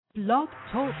Blog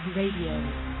Talk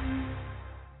Radio.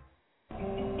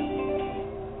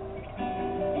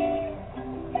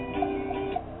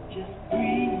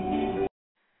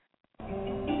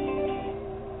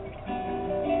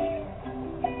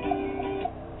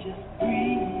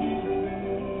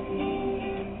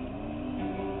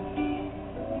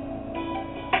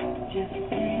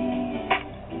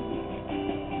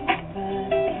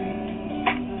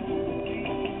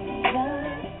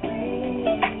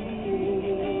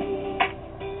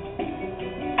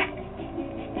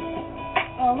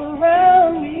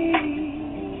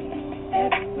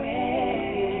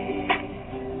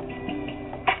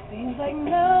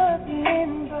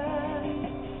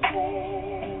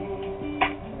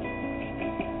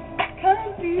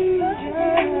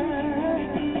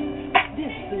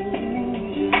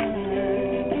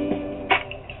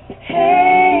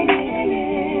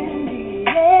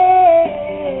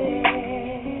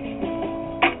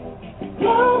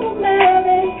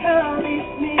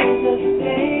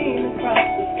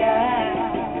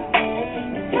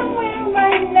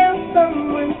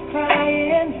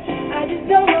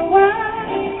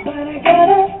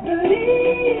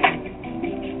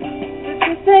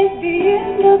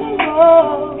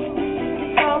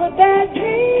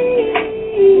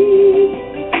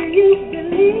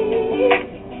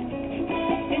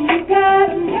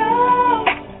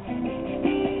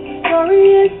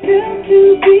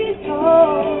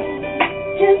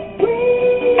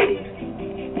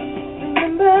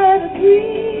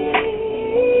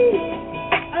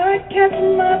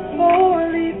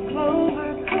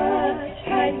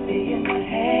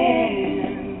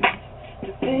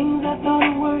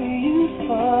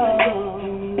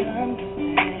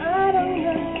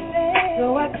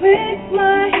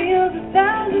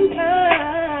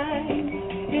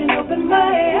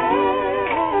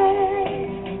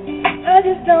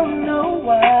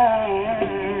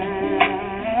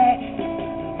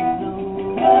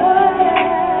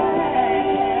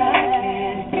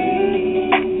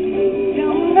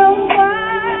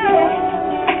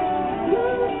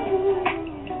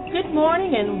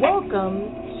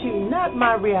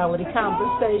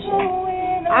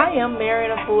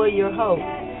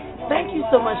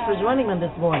 Joining me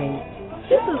this morning.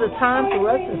 This is a time for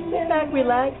us to sit back,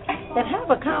 relax, and have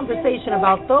a conversation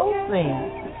about those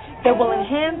things that will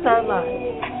enhance our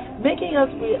lives, making us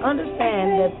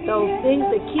understand that those things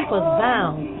that keep us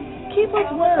bound, keep us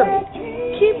worried,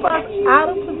 keep us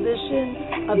out of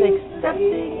position of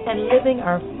accepting and living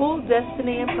our full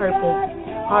destiny and purpose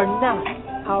are not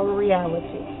our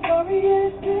reality.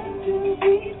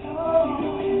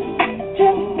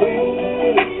 Just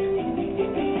breathe.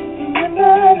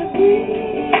 Gotta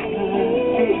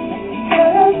believe,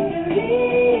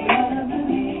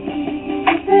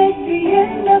 it's the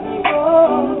end of the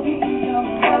road.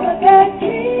 Follow that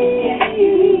dream.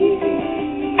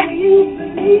 Do you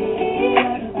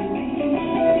believe?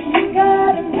 You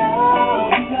gotta know.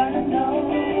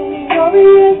 Story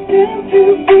is still to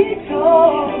be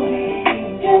told.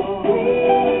 Just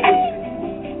breathe.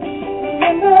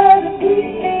 Remember to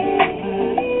breathe.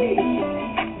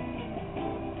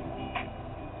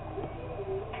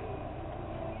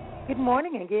 Good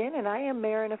morning again, and I am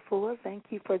Marion Afua. Thank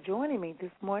you for joining me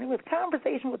this morning with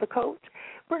Conversation with the Coach.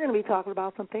 We're going to be talking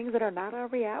about some things that are not our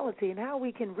reality and how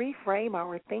we can reframe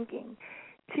our thinking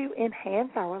to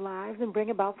enhance our lives and bring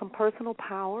about some personal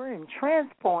power and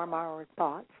transform our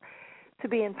thoughts to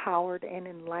be empowered and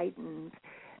enlightened,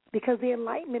 because the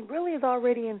enlightenment really is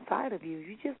already inside of you.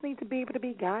 You just need to be able to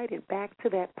be guided back to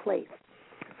that place.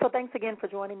 So thanks again for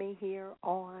joining me here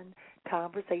on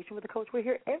Conversation with the Coach. We're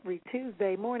here every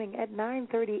Tuesday morning at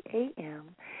 9:30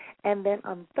 a.m. and then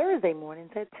on Thursday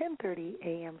mornings at 10:30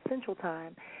 a.m. Central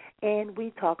Time, and we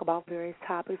talk about various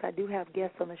topics. I do have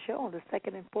guests on the show on the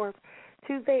second and fourth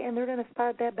Tuesday, and they're going to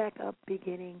start that back up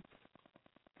beginning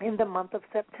in the month of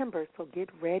September. So get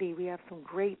ready. We have some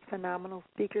great, phenomenal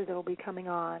speakers that will be coming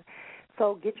on.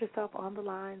 So get yourself on the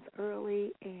lines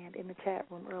early and in the chat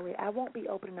room early. I won't be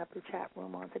opening up the chat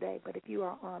room on today, but if you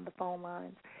are on the phone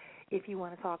lines, if you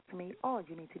want to talk to me, all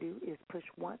you need to do is push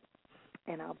 1,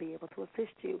 and I'll be able to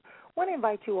assist you. I want to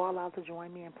invite you all out to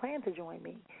join me and plan to join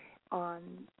me on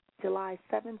July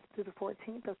 7th through the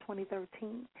 14th of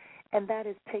 2013, and that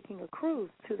is taking a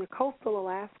cruise to the coastal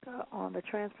Alaska on the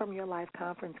Transform Your Life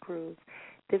Conference Cruise.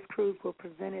 This cruise will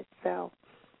present itself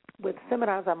with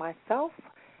seminars on myself,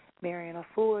 Marion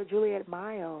Afua, Juliet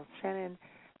Miles, Shannon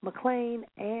McLean,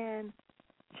 and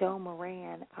Joe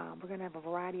Moran. We're going to have a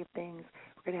variety of things.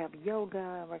 We're going to have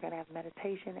yoga. We're going to have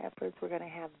meditation efforts. We're going to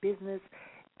have business,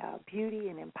 beauty,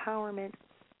 and empowerment.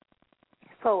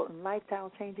 So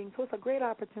lifestyle changing. So it's a great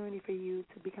opportunity for you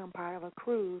to become part of a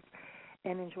cruise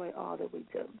and enjoy all that we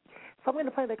do. So I'm going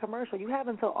to play the commercial. You have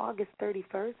until August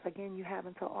 31st. Again, you have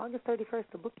until August 31st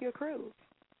to book your cruise.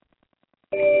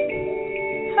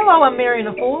 Hello, I'm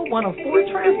Marion Fool, one of 4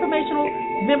 transformational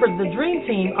members of the Dream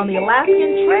Team on the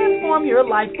Alaskan Transform Your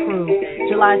Life Cruise,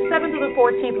 July 7th to the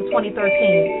 14th of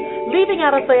 2013. Leaving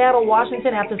out of Seattle,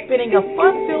 Washington after spending a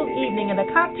fun-filled evening in a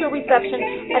cocktail reception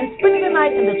and spending the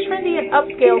night in the trendy and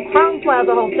upscale Crown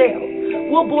Plaza Hotel,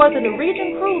 we'll board the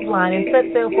Norwegian Cruise Line and set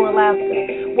sail for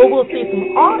Alaska, where we'll see some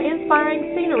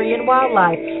awe-inspiring scenery and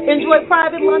wildlife, enjoy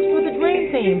private lunch with the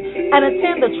Dream Team, and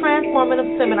attend the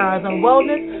transformative seminars on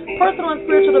wellness, personal and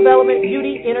spiritual development,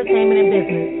 beauty, entertainment, and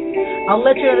business. I'll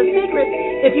let you in a secret.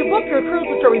 If you book your cruise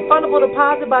with your refundable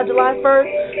deposit by July 1st,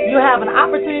 you have an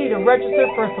opportunity to register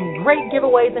for some great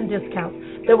giveaways and discounts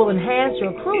that will enhance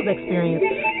your cruise experience,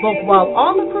 both while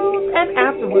on the cruise and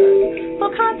afterwards. So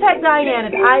contact Diane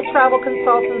at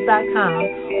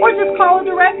iTravelConsultants.com or just call her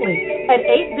directly at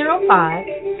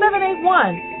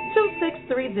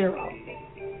 805-781-2630.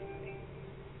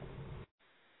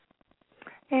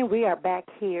 And we are back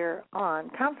here on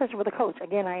Conversation with a Coach.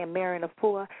 Again, I am Marion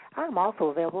Afua. I'm also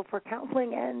available for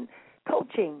counseling and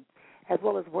coaching, as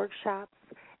well as workshops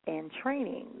and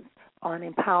trainings on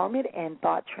empowerment and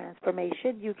thought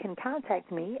transformation. You can contact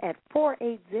me at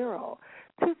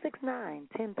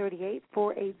 480-269-1038,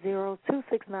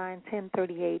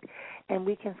 480-269-1038, and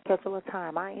we can schedule a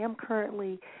time. I am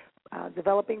currently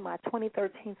developing my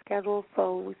 2013 schedule,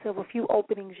 so we still have a few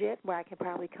openings yet where I can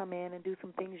probably come in and do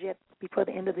some things yet before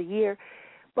the end of the year.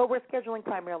 But we're scheduling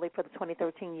primarily for the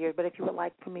 2013 year. But if you would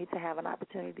like for me to have an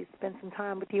opportunity to spend some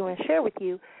time with you and share with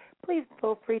you, please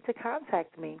feel free to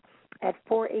contact me at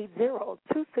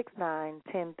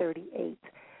 480-269-1038.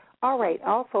 All right.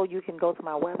 Also, you can go to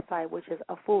my website, which is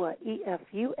Afua,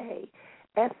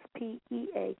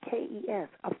 EFUASPEAKES,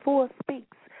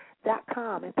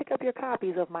 AfuaSpeaks.com, and pick up your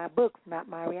copies of my books, Not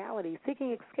My Reality,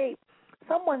 Seeking Escape,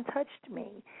 Someone Touched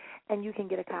Me, and you can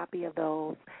get a copy of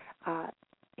those on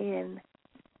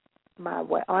my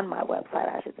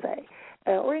website, I should say,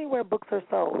 or anywhere books are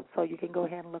sold, so you can go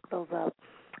ahead and look those up.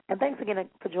 And thanks again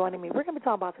for joining me. We're going to be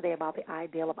talking about today about the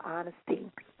ideal of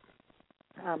honesty.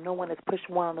 No one has pushed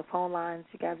one on the phone lines.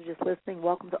 You guys are just listening.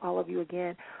 Welcome to all of you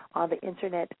again on the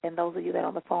Internet. And those of you that are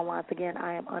on the phone lines, again,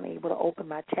 I am unable to open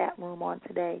my chat room on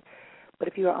today. But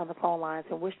if you are on the phone lines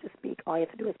and wish to speak, all you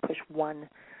have to do is push 1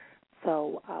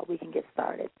 so we can get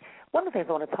started. One of the things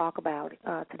I want to talk about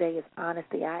today is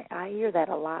honesty. I hear that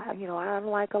a lot. You know, I don't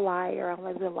like a liar. I don't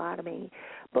like them to lie to me.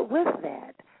 But with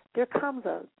that, there comes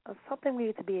something we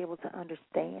need to be able to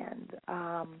understand,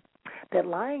 that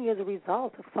lying is a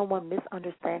result of someone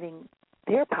misunderstanding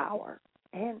their power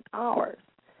and ours.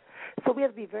 So we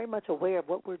have to be very much aware of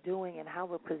what we're doing and how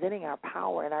we're presenting our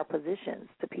power and our positions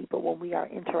to people when we are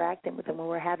interacting with them, when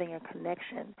we're having a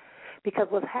connection. Because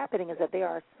what's happening is that they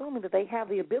are assuming that they have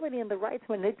the ability and the right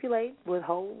to manipulate,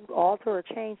 withhold, alter, or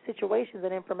change situations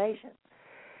and information.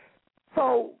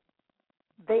 So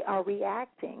they are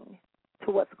reacting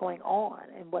to what's going on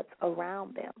and what's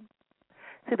around them.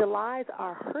 See, the lies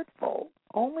are hurtful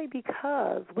only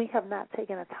because we have not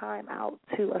taken a time out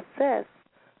to assess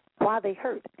why they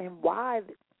hurt and why,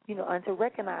 and to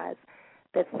recognize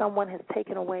that someone has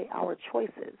taken away our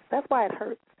choices. That's why it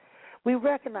hurts. We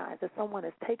recognize that someone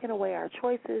has taken away our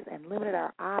choices and limited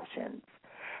our options,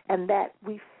 and that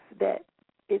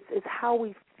it's how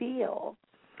we feel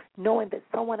knowing that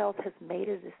someone else has made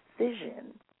a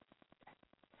decision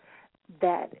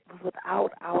that was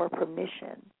without our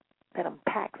permission, that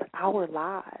impacts our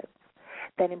lives,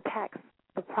 that impacts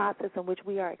the process in which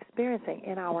we are experiencing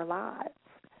in our lives.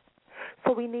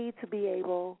 So we need to be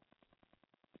able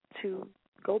to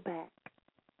go back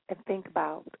and think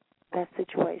about that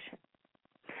situation.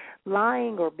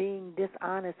 Lying or being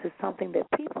dishonest is something that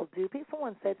people do.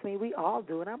 Someone said to me, we all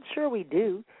do, and I'm sure we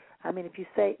do. I mean,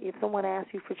 if someone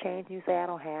asks you for change and you say, I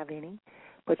don't have any,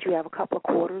 but you have a couple of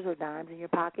quarters or dimes in your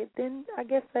pocket, then I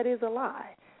guess that is a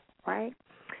lie, right?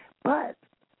 But,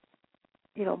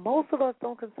 most of us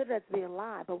don't consider that to be a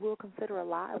lie, but we'll consider a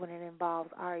lie when it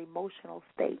involves our emotional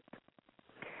state.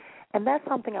 And that's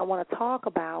something I want to talk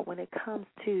about when it comes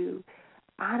to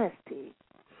honesty.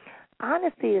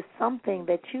 Honesty is something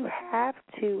that you have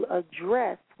to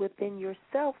address within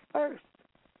yourself first.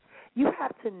 You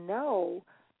have to know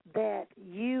that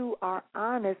you are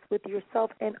honest with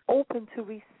yourself and open to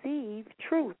receive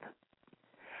truth.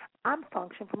 I'm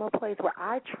functioning from a place where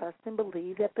I trust and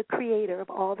believe that the creator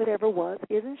of all that ever was,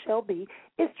 is, and shall be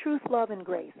is truth, love, and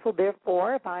grace. So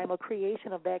therefore, if I am a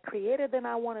creation of that creator, then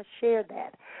I want to share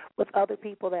that with other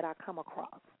people that I come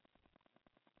across.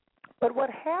 But what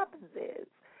happens is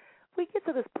we get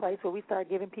to this place where we start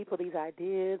giving people these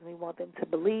ideas and we want them to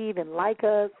believe and like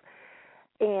us.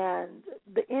 And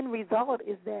the end result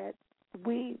is that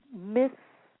we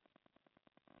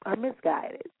are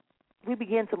misguided. We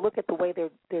begin to look at the way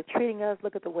they're treating us,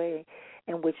 look at the way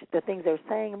in which the things they're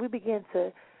saying, and we begin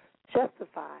to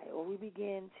justify or we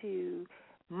begin to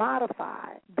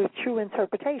modify the true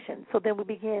interpretation. So then we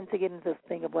begin to get into this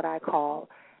thing of what I call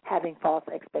having false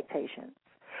expectations.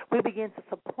 We begin to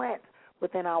supplant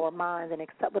within our minds and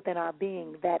accept within our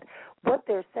being that what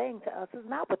they're saying to us is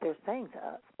not what they're saying to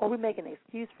us, or we make an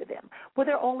excuse for them. Well,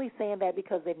 they're only saying that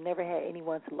because they've never had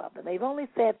anyone to love them. They've only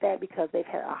said that because they've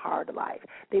had a hard life.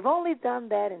 They've only done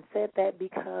that and said that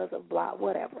because of blah,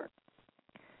 whatever.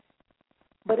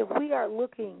 But if we are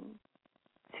looking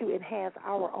to enhance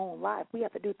our own life, we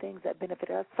have to do things that benefit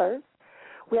us first.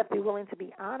 We have to be willing to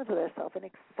be honest with ourselves and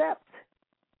accept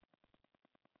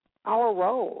our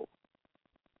role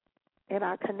in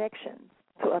our connections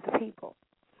to other people.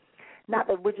 Not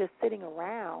that we're just sitting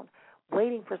around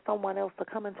waiting for someone else to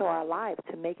come into our life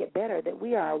to make it better, that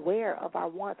we are aware of our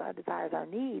wants, our desires, our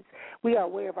needs. We are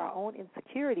aware of our own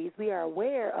insecurities. We are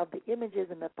aware of the images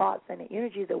and the thoughts and the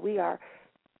energies that we are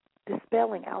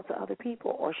dispelling out to other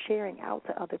people or sharing out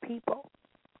to other people.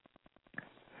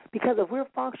 Because if we're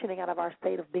functioning out of our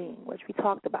state of being, which we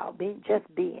talked about,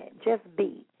 just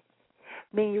be,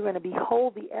 meaning you're going to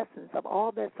behold the essence of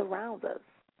all that surrounds us.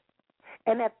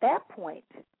 And at that point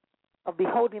of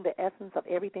beholding the essence of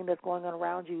everything that's going on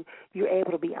around you, you're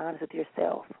able to be honest with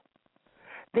yourself.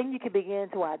 Then you can begin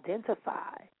to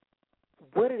identify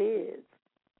what it is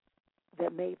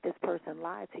that made this person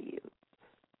lie to you.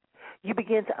 You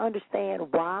begin to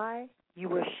understand why you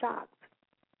were shocked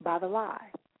by the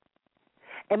lie.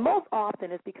 And most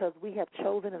often it's because we have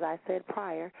chosen, as I said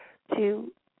prior,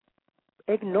 to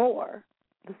ignore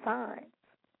the signs,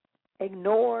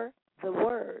 ignore the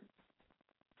words.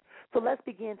 So let's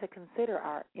begin to consider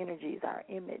our energies, our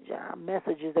image, our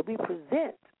messages that we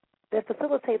present that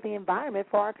facilitate the environment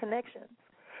for our connections.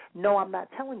 No, I'm not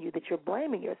telling you that you're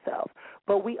blaming yourself,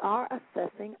 but we are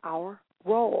assessing our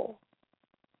role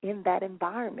in that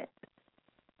environment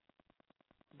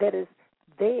that is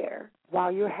there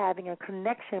while you're having a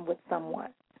connection with someone.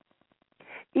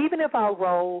 Even if our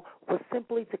role was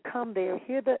simply to come there,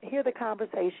 hear the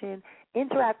conversation,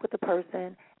 interact with the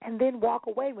person, and then walk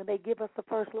away when they give us the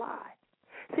first lie.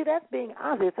 See, that's being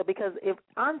honest. Because if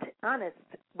honest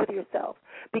with yourself,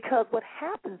 because what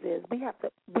happens is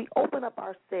we open up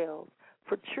ourselves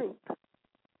for truth.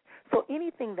 So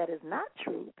anything that is not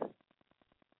truth,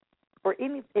 or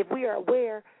if we are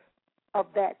aware of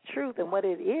that truth and what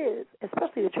it is,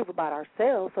 especially the truth about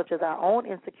ourselves, such as our own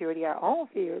insecurity, our own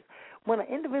fears, when an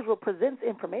individual presents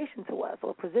information to us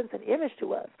or presents an image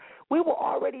to us, we will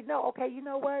already know, okay, you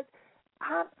know what?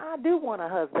 I do want a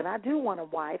husband. I do want a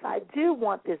wife. I do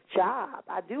want this job.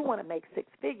 I do want to make six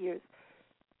figures.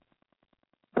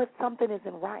 But something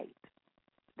isn't right.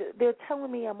 They're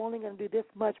telling me I'm only going to do this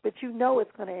much, but you know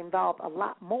it's going to involve a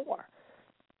lot more.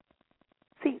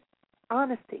 See,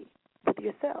 honesty with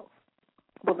yourself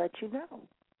will let you know.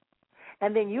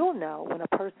 And then you'll know when a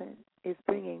person is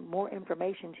bringing more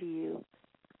information to you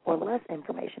or less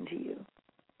information to you.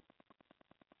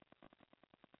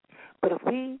 But if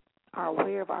we are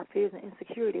aware of our fears and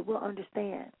insecurity, we'll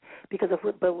understand.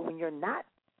 But when you're not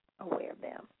aware of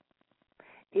them,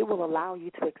 it will allow you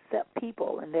to accept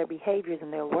people and their behaviors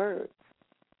and their words,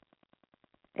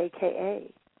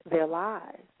 a.k.a. their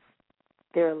lies,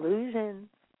 their illusions.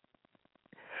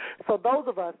 So those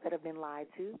of us that have been lied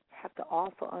to have to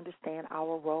also understand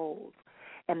our roles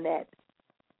and that,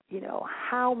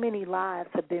 how many lies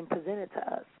have been presented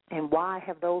to us and why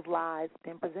have those lies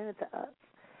been presented to us?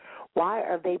 Why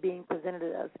are they being presented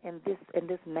to us in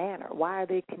this manner? Why are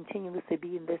they continuously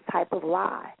being this type of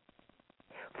lie?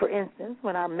 For instance,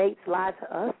 when our mates lie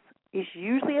to us, it's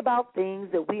usually about things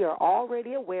that we are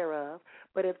already aware of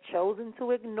but have chosen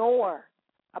to ignore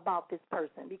about this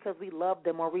person because we love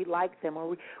them or we like them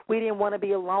or we didn't want to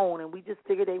be alone and we just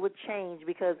figured they would change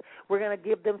because we're going to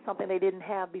give them something they didn't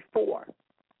have before.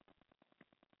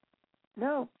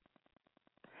 No.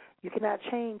 You cannot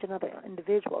change another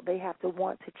individual. They have to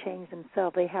want to change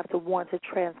themselves. They have to want to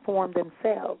transform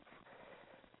themselves.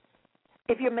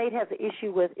 If your mate has an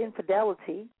issue with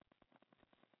infidelity,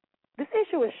 this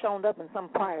issue has shown up in some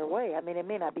prior way. I mean, it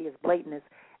may not be as blatant as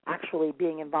actually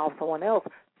being involved with someone else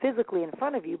physically in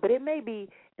front of you, but it may be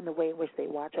in the way in which they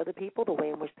watch other people, the way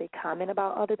in which they comment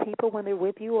about other people when they're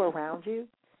with you or around you.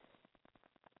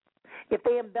 If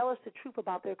they embellish the truth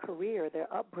about their career,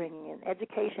 their upbringing, and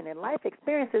education and life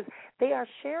experiences, they are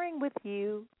sharing with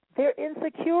you their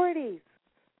insecurities.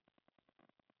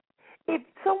 If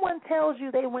someone tells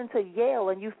you they went to Yale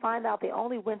and you find out they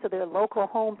only went to their local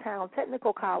hometown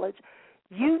technical college,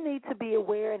 you need to be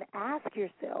aware and ask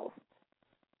yourself,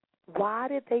 why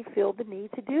did they feel the need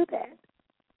to do that?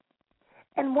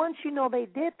 And once you know they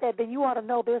did that, then you ought to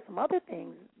know there's some other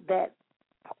things that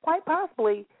quite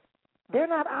possibly they're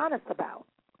not honest about,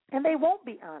 and they won't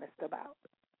be honest about.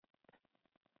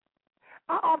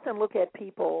 I often look at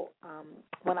people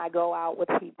when I go out with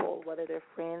people, whether they're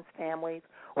friends, families,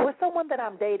 or someone that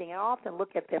I'm dating. I often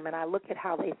look at them and I look at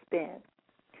how they spend.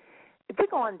 If we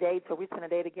go on dates or we spend a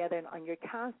day together and you're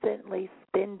constantly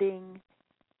spending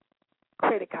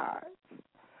credit cards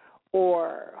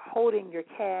or holding your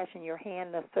cash in your hand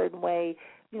in a certain way,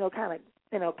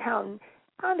 counting.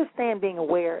 I understand being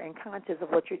aware and conscious of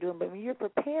what you're doing, but when you're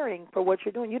preparing for what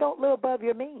you're doing, you don't live above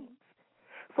your means.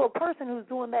 So a person who's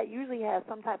doing that usually has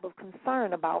some type of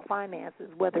concern about finances,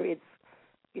 whether it's,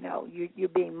 you're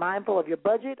being mindful of your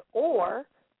budget or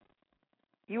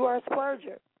you are a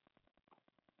splurger.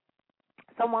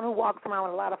 Someone who walks around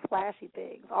with a lot of flashy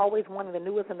things, always wanting the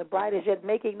newest and the brightest, yet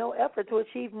making no effort to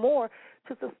achieve more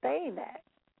to sustain that,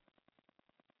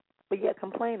 but yet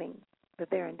complaining that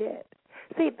they're in debt.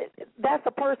 See, that's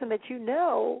a person that you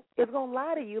know is going to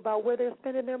lie to you about where they're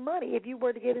spending their money if you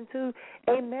were to get into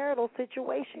a marital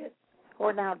situation,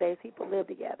 or nowadays people live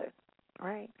together,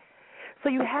 right? So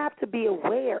you have to be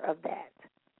aware of that.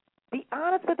 Be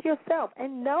honest with yourself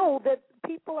and know that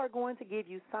people are going to give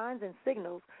you signs and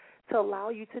signals to allow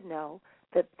you to know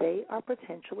that they are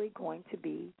potentially going to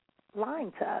be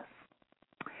lying to us.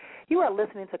 You are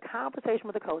listening to Conversation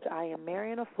with a Coach. I am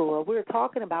Marion Afua. We're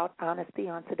talking about honesty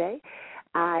on today.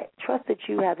 I trust that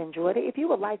you have enjoyed it. If you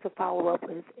would like to follow up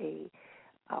with a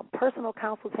personal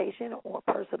consultation or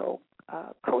personal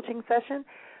coaching session,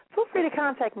 feel free to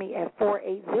contact me at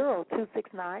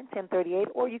 480-269-1038,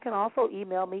 or you can also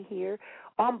email me here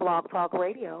on Blog Talk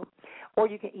Radio, or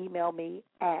you can email me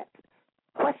at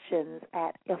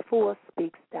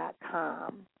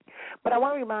questions@afuaspeaks.com. But I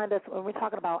want to remind us when we're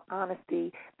talking about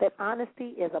honesty that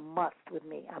honesty is a must with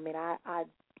me. I mean, I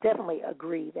definitely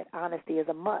agree that honesty is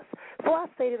a must. So I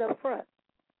stated up front.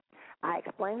 I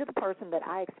explained to the person that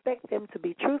I expect them to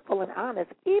be truthful and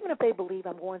honest, even if they believe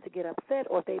I'm going to get upset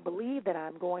or if they believe that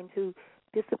I'm going to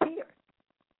disappear.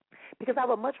 Because I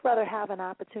would much rather have an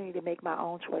opportunity to make my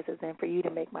own choices than for you to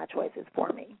make my choices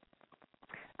for me.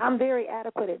 I'm very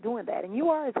adequate at doing that, and you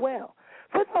are as well.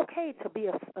 So it's okay to be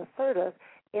assertive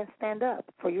and stand up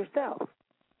for yourself.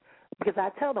 Because I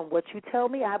tell them, what you tell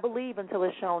me, I believe until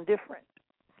it's shown different.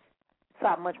 So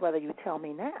I'd much rather you tell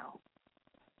me now.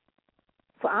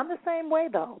 So I'm the same way,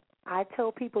 though. I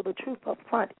tell people the truth up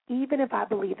front, even if I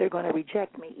believe they're going to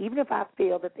reject me, even if I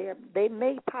feel that they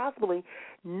may possibly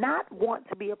not want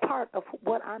to be a part of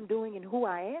what I'm doing and who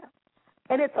I am.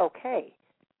 And it's okay.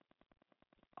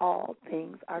 All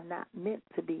things are not meant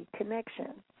to be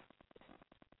connections.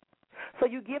 So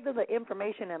you give them the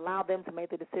information and allow them to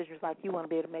make the decisions like you want to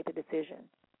be able to make the decision.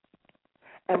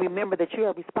 And remember that you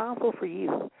are responsible for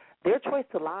you. Their choice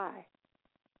to lie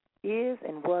is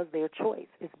and was their choice.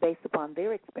 It's based upon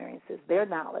their experiences, their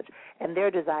knowledge, and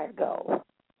their desired goal.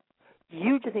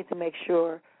 You just need to make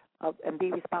sure and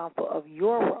be responsible of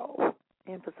your role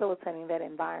in facilitating that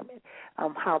environment,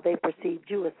 how they perceived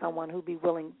you as someone who'd be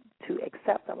willing to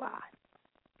accept a lie.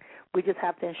 We just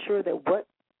have to ensure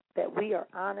that we are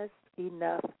honest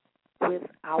enough with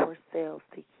ourselves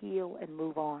to heal and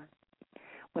move on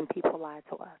when people lie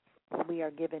to us, when we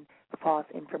are given false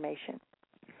information.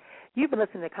 You've been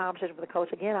listening to Conversation with a Coach.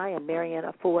 Again, I am Marianne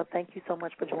Afua. Thank you so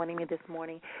much for joining me this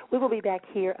morning. We will be back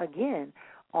here again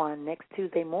on next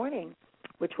Tuesday morning,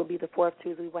 which will be the fourth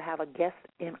Tuesday. We will have a guest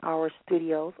in our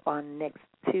studios on next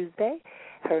Tuesday.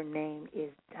 Her name is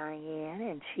Diane,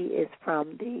 and she is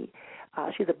from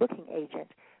she's a booking agent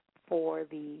for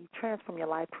the Transform Your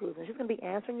Life cruise. And she's going to be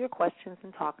answering your questions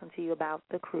and talking to you about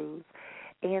the cruise.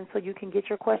 And so you can get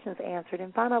your questions answered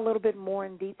and find out a little bit more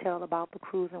in detail about the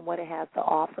cruise and what it has to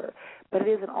offer. But it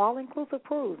is an all-inclusive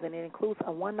cruise, and it includes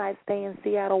a one-night stay in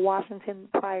Seattle, Washington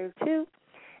prior to,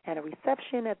 and a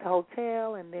reception at the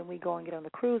hotel, and then we go and get on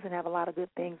the cruise and have a lot of good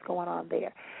things going on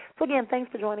there. So, again, thanks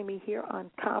for joining me here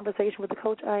on Conversation with the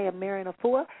Coach. I am Marion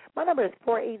Afua. My number is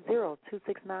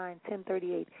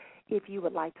 480-269-1038 if you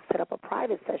would like to set up a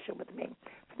private session with me.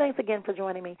 So thanks again for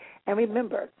joining me. And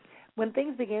remember, when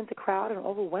things begin to crowd and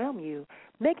overwhelm you,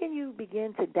 making you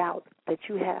begin to doubt that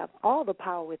you have all the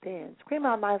power within, scream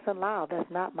out nice and loud,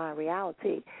 that's not my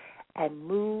reality, and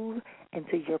move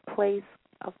into your place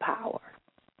of power.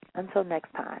 Until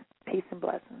next time, peace and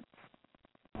blessings.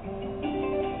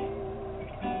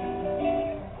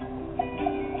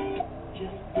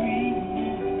 Just breathe.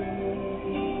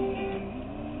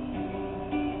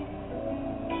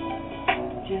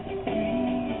 just